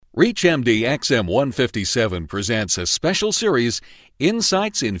ReachMD XM157 presents a special series,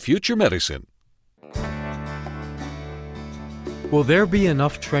 Insights in Future Medicine. Will there be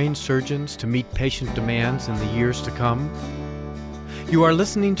enough trained surgeons to meet patient demands in the years to come? You are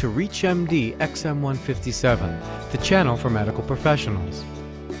listening to ReachMD XM157, the channel for medical professionals.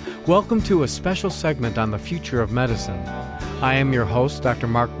 Welcome to a special segment on the future of medicine. I am your host, Dr.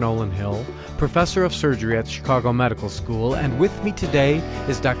 Mark Nolan Hill, professor of surgery at Chicago Medical School, and with me today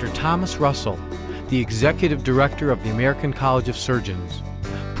is Dr. Thomas Russell, the executive director of the American College of Surgeons.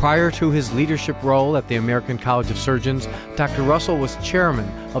 Prior to his leadership role at the American College of Surgeons, Dr. Russell was chairman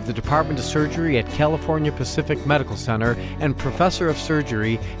of the Department of Surgery at California Pacific Medical Center and professor of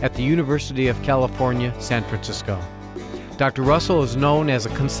surgery at the University of California, San Francisco. Dr. Russell is known as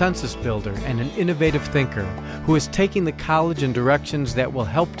a consensus builder and an innovative thinker who is taking the college in directions that will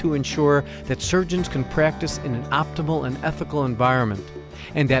help to ensure that surgeons can practice in an optimal and ethical environment,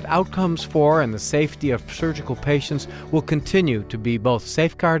 and that outcomes for and the safety of surgical patients will continue to be both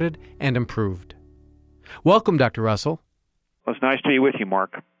safeguarded and improved. Welcome, Dr. Russell. Well, it's nice to be with you,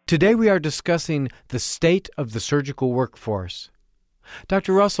 Mark. Today we are discussing the state of the surgical workforce.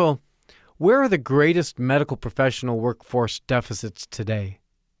 Dr. Russell, where are the greatest medical professional workforce deficits today?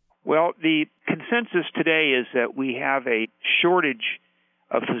 Well, the consensus today is that we have a shortage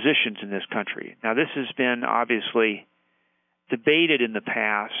of physicians in this country. Now, this has been obviously debated in the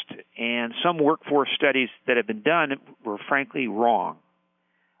past, and some workforce studies that have been done were frankly wrong.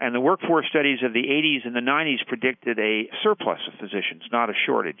 And the workforce studies of the 80s and the 90s predicted a surplus of physicians, not a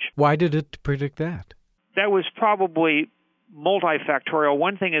shortage. Why did it predict that? That was probably multifactorial.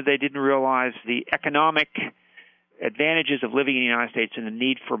 One thing is they didn't realize the economic advantages of living in the United States and the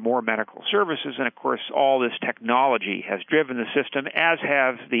need for more medical services. And, of course, all this technology has driven the system, as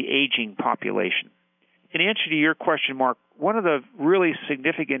have the aging population. In answer to your question, Mark, one of the really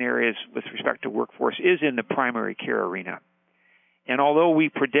significant areas with respect to workforce is in the primary care arena. And although we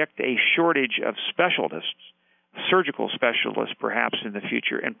predict a shortage of specialists, surgical specialists perhaps in the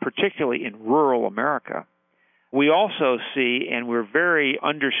future, and particularly in rural America, we also see, and we're very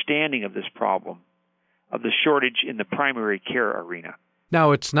understanding of this problem, of the shortage in the primary care arena.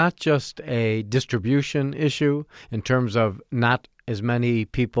 Now, it's not just a distribution issue in terms of not as many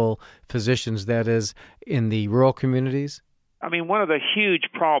people, physicians, that is, in the rural communities? I mean, one of the huge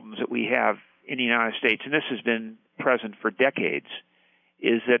problems that we have in the United States, and this has been present for decades,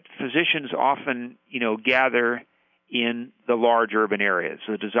 is that physicians often, gather in the large urban areas,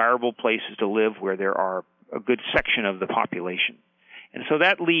 the desirable places to live where there are a good section of the population. And so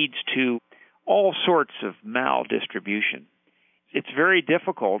that leads to all sorts of maldistribution. It's very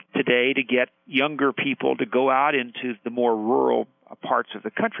difficult today to get younger people to go out into the more rural parts of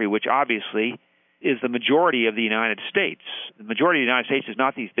the country, which obviously is the majority of the United States. The majority of the United States is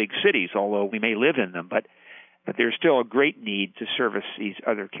not these big cities, although we may live in them, but there's still a great need to service these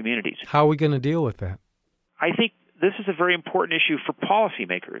other communities. How are we going to deal with that? I think this is a very important issue for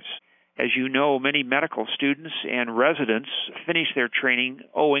policymakers. As you know, many medical students and residents finish their training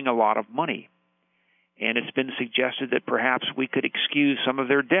owing a lot of money. And it's been suggested that perhaps we could excuse some of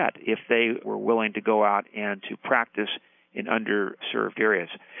their debt if they were willing to go out and to practice in underserved areas.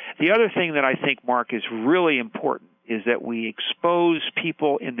 The other thing that I think, Mark, is really important is that we expose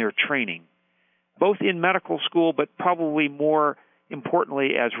people in their training, both in medical school, but probably more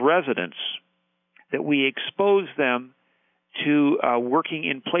importantly as residents, that we expose them to working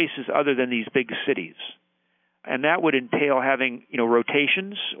in places other than these big cities. And that would entail having,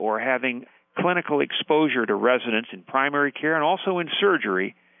 rotations or having clinical exposure to residents in primary care and also in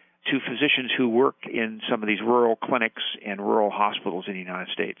surgery to physicians who work in some of these rural clinics and rural hospitals in the United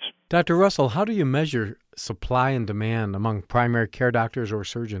States. Dr. Russell, how do you measure supply and demand among primary care doctors or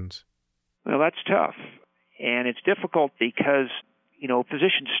surgeons? Well, that's tough. And it's difficult because,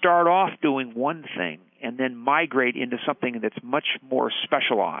 physicians start off doing one thing and then migrate into something that's much more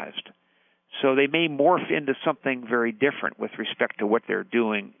specialized. So they may morph into something very different with respect to what they're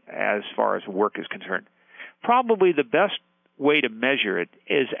doing as far as work is concerned. Probably the best way to measure it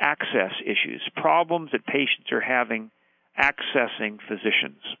is access issues, problems that patients are having accessing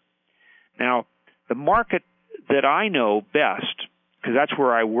physicians. Now, the market that I know best, because that's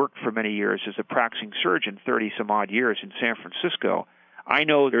where I worked for many years as a practicing surgeon, 30-some-odd years in San Francisco, I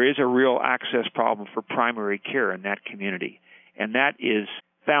know there is a real access problem for primary care in that community. And that is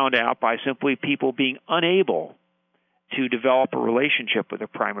found out by simply people being unable to develop a relationship with a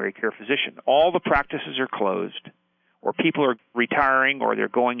primary care physician. All the practices are closed, or people are retiring, or they're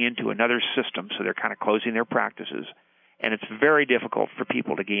going into another system, so they're kind of closing their practices. And it's very difficult for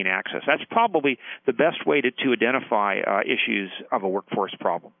people to gain access. That's probably the best way to identify issues of a workforce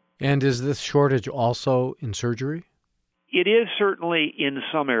problem. And is this shortage also in surgery? It is certainly in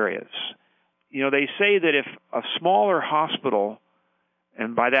some areas. They say that if a smaller hospital,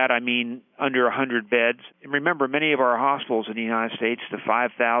 and by that I mean under 100 beds, and remember many of our hospitals in the United States, the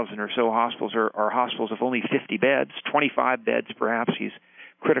 5,000 or so hospitals are hospitals of only 50 beds, 25 beds perhaps, these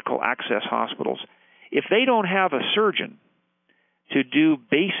critical access hospitals. If they don't have a surgeon to do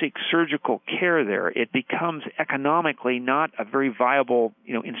basic surgical care there, it becomes economically not a very viable,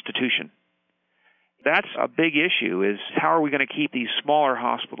 institution. That's a big issue, is how are we going to keep these smaller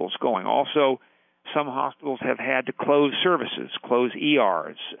hospitals going? Also, some hospitals have had to close services, close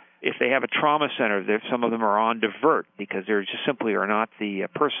ERs. If they have a trauma center, some of them are on divert because there just simply are not the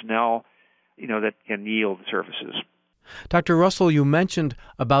personnel, that can yield services. Dr. Russell, you mentioned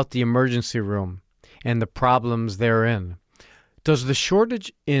about the emergency room and the problems therein. Does the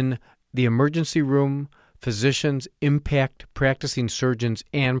shortage in the emergency room physicians impact practicing surgeons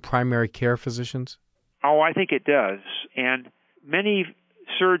and primary care physicians? Oh, I think it does. And many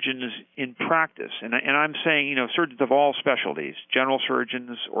surgeons in practice, and I'm saying, surgeons of all specialties, general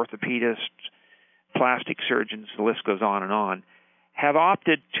surgeons, orthopedists, plastic surgeons, the list goes on, have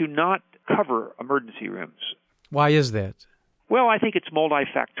opted to not cover emergency rooms. Why is that? Well, I think it's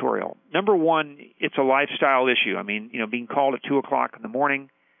multifactorial. Number one, it's a lifestyle issue. I mean, being called at 2 o'clock in the morning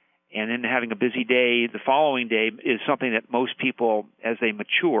and then having a busy day the following day is something that most people, as they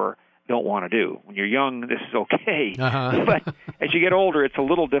mature, don't want to do. When you're young, this is okay. But as you get older, it's a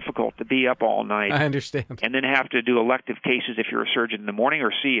little difficult to be up all night. I understand. And then have to do elective cases if you're a surgeon in the morning,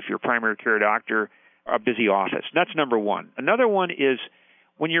 or see if you're a primary care doctor, a busy office. That's number one. Another one is,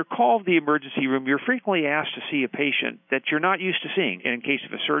 when you're called the emergency room, you're frequently asked to see a patient that you're not used to seeing. And in case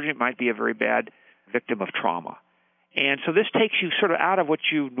of a surgeon, it might be a very bad victim of trauma. And so this takes you sort of out of what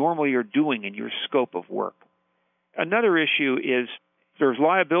you normally are doing in your scope of work. Another issue is there's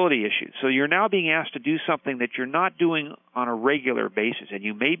liability issues. So you're now being asked to do something that you're not doing on a regular basis, and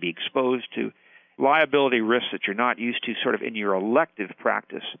you may be exposed to liability risks that you're not used to sort of in your elective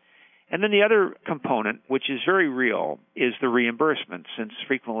practice. And then the other component, which is very real, is the reimbursement, since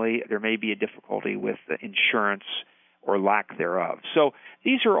frequently there may be a difficulty with the insurance or lack thereof. So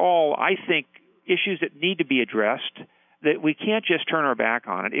these are all, I think, issues that need to be addressed, that we can't just turn our back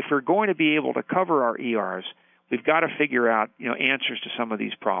on it. If we're going to be able to cover our ERs, we've got to figure out, answers to some of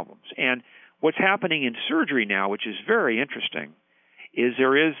these problems. And what's happening in surgery now, which is very interesting, is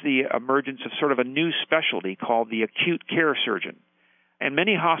there is the emergence of sort of a new specialty called the acute care surgeon. And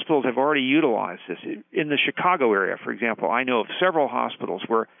many hospitals have already utilized this. In the Chicago area, for example, I know of several hospitals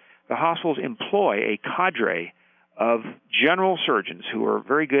where the hospitals employ a cadre of general surgeons who are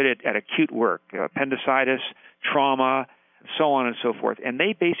very good at acute work, appendicitis, trauma, so on and so forth. And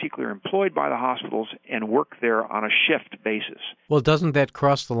they basically are employed by the hospitals and work there on a shift basis. Well, doesn't that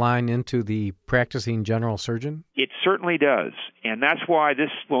cross the line into the practicing general surgeon? It certainly does. And that's why this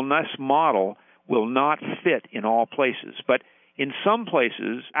model will not fit in all places. But in some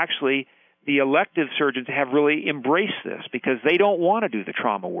places, actually, the elective surgeons have really embraced this because they don't want to do the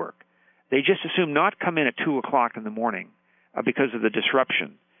trauma work. They just assume not come in at 2 o'clock in the morning because of the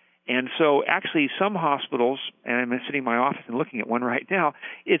disruption. And so actually some hospitals, and I'm sitting in my office and looking at one right now,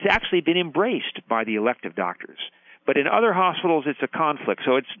 it's actually been embraced by the elective doctors. But in other hospitals, it's a conflict.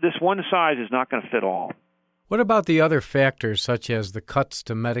 So this one size is not going to fit all. What about the other factors, such as the cuts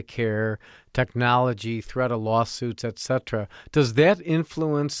to Medicare, technology, threat of lawsuits, etc.? Does that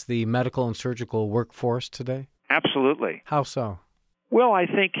influence the medical and surgical workforce today? Absolutely. How so? Well, I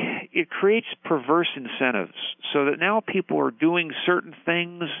think it creates perverse incentives so that now people are doing certain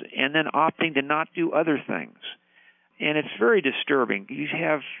things and then opting to not do other things. And it's very disturbing. You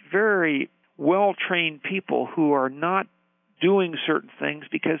have very well-trained people who are not doing certain things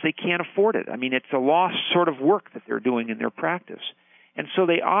because they can't afford it. I mean, it's a lost sort of work that they're doing in their practice. And so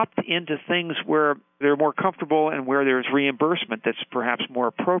they opt into things where they're more comfortable and where there's reimbursement that's perhaps more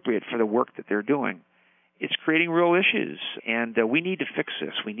appropriate for the work that they're doing. It's creating real issues, and we need to fix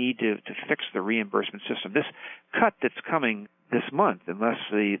this. We need to fix the reimbursement system. This cut that's coming this month, unless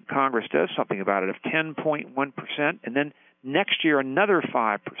the Congress does something about it, of 10.1%, and then next year another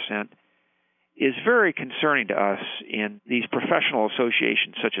 5%, is very concerning to us in these professional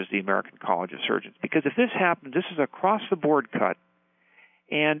associations such as the American College of Surgeons. Because if this happens, this is an across-the-board cut,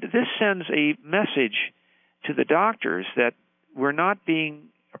 and this sends a message to the doctors that we're not being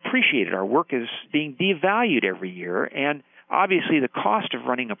appreciated. Our work is being devalued every year, and obviously the cost of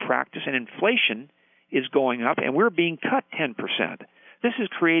running a practice and inflation is going up, and we're being cut 10%. This is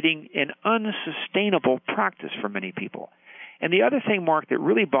creating an unsustainable practice for many people. And the other thing, Mark, that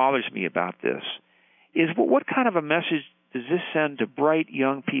really bothers me about this is what kind of a message does this send to bright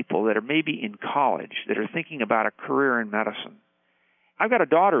young people that are maybe in college, that are thinking about a career in medicine? I've got a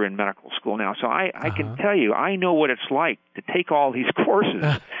daughter in medical school now, so I can tell you, I know what it's like to take all these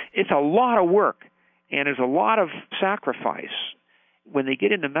courses. It's a lot of work, and there's a lot of sacrifice. When they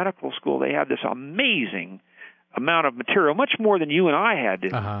get into medical school, they have this amazing amount of material, much more than you and I had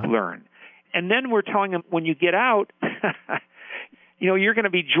to learn. And then we're telling them, when you get out, you're going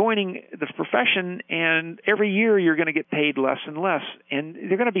to be joining the profession, and every year you're going to get paid less and less. And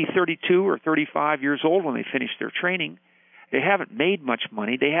they're going to be 32 or 35 years old when they finish their training. They haven't made much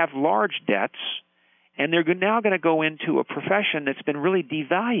money. They have large debts, and they're now going to go into a profession that's been really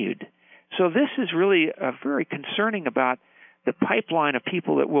devalued. So this is really very concerning about the pipeline of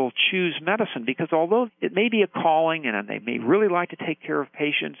people that will choose medicine, because although it may be a calling and they may really like to take care of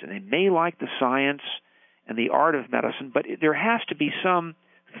patients and they may like the science and the art of medicine, but there has to be some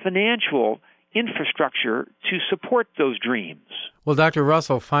financial infrastructure to support those dreams. Well, Dr.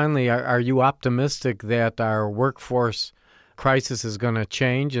 Russell, finally, are you optimistic that our workforce crisis is going to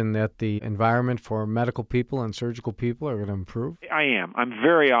change and that the environment for medical people and surgical people are going to improve? I am. I'm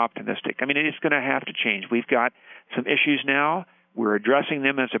very optimistic. I mean, it's going to have to change. We've got some issues now. We're addressing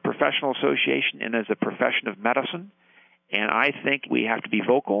them as a professional association and as a profession of medicine. And I think we have to be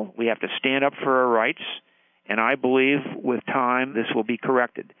vocal. We have to stand up for our rights. And I believe with time this will be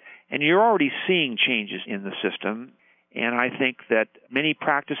corrected. And you're already seeing changes in the system. And I think that many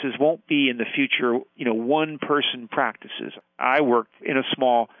practices won't be in the future, one-person practices. I work in a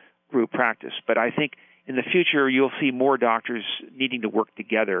small group practice, but I think in the future you'll see more doctors needing to work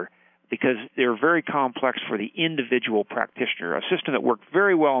together because they're very complex for the individual practitioner, a system that worked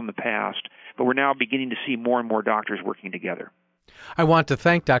very well in the past, but we're now beginning to see more and more doctors working together. I want to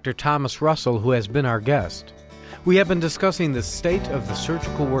thank Dr. Thomas Russell, who has been our guest. We have been discussing the state of the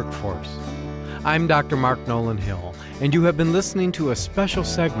surgical workforce. I'm Dr. Mark Nolan Hill, and you have been listening to a special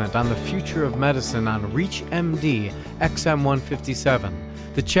segment on the future of medicine on ReachMD XM157,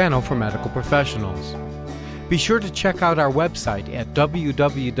 the channel for medical professionals. Be sure to check out our website at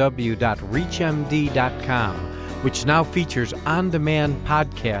www.reachmd.com, which now features on-demand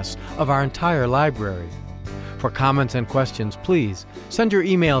podcasts of our entire library. For comments and questions, please send your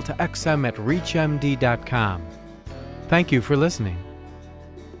email to xm@reachmd.com. Thank you for listening.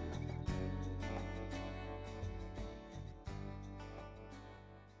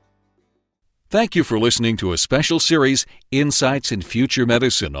 Thank you for listening to a special series, Insights in Future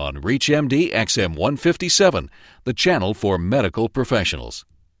Medicine, on ReachMD XM157, the channel for medical professionals.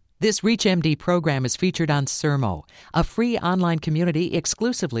 This ReachMD program is featured on Sermo, a free online community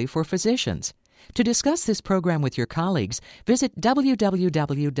exclusively for physicians. To discuss this program with your colleagues, visit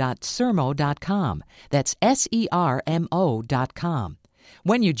www.sermo.com. That's SERMO.com.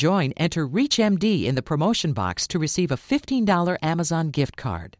 When you join, enter ReachMD in the promotion box to receive a $15 Amazon gift card.